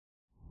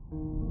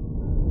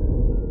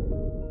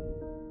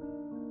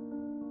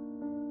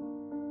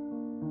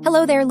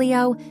Hello there,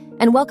 Leo,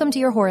 and welcome to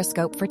your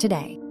horoscope for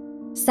today,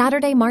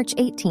 Saturday, March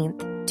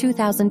 18th,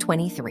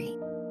 2023.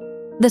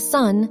 The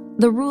Sun,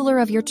 the ruler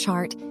of your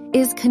chart,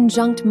 is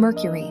conjunct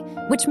Mercury,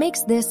 which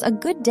makes this a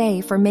good day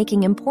for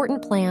making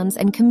important plans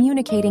and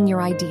communicating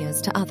your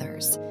ideas to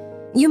others.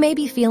 You may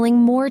be feeling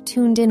more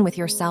tuned in with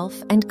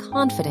yourself and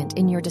confident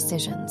in your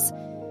decisions.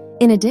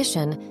 In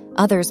addition,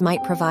 others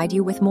might provide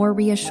you with more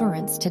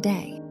reassurance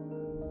today.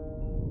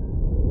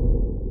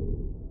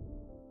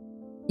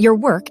 Your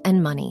work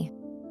and money.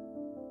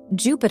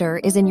 Jupiter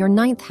is in your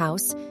 9th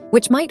house,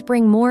 which might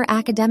bring more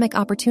academic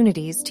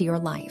opportunities to your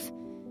life.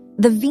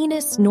 The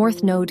Venus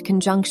North Node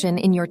conjunction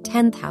in your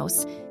 10th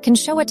house can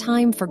show a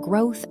time for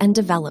growth and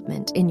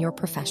development in your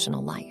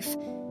professional life.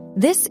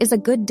 This is a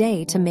good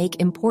day to make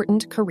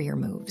important career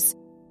moves.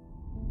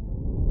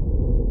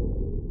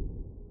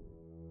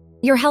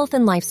 Your health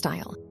and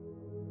lifestyle.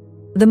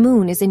 The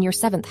Moon is in your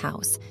 7th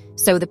house,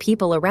 so the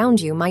people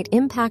around you might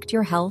impact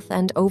your health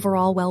and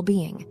overall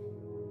well-being.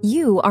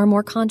 You are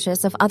more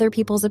conscious of other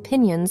people's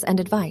opinions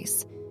and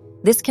advice.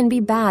 This can be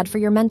bad for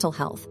your mental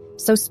health,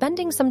 so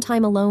spending some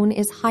time alone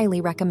is highly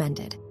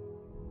recommended.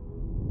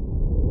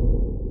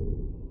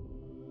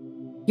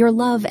 Your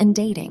love and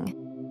dating.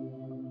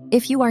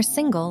 If you are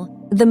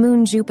single, the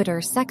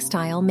Moon-Jupiter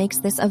sextile makes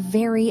this a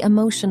very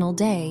emotional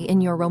day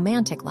in your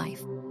romantic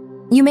life.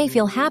 You may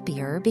feel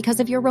happier because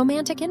of your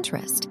romantic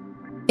interest.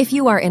 If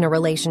you are in a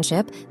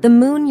relationship, the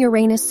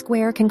Moon-Uranus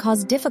square can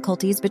cause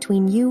difficulties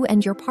between you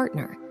and your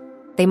partner.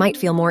 They might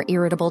feel more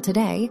irritable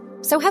today,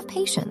 so have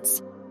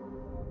patience.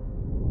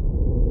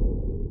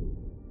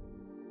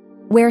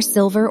 Wear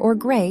silver or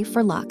gray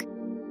for luck.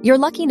 Your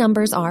lucky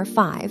numbers are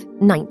 5,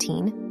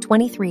 19,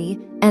 23,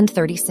 and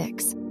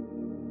 36.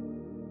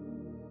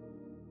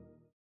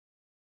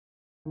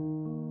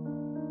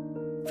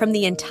 From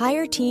the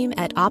entire team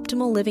at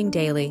Optimal Living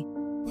Daily,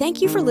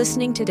 thank you for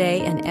listening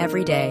today and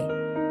every day.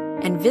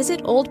 And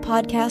visit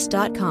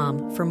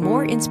oldpodcast.com for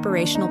more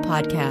inspirational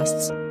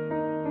podcasts.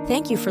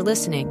 Thank you for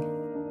listening.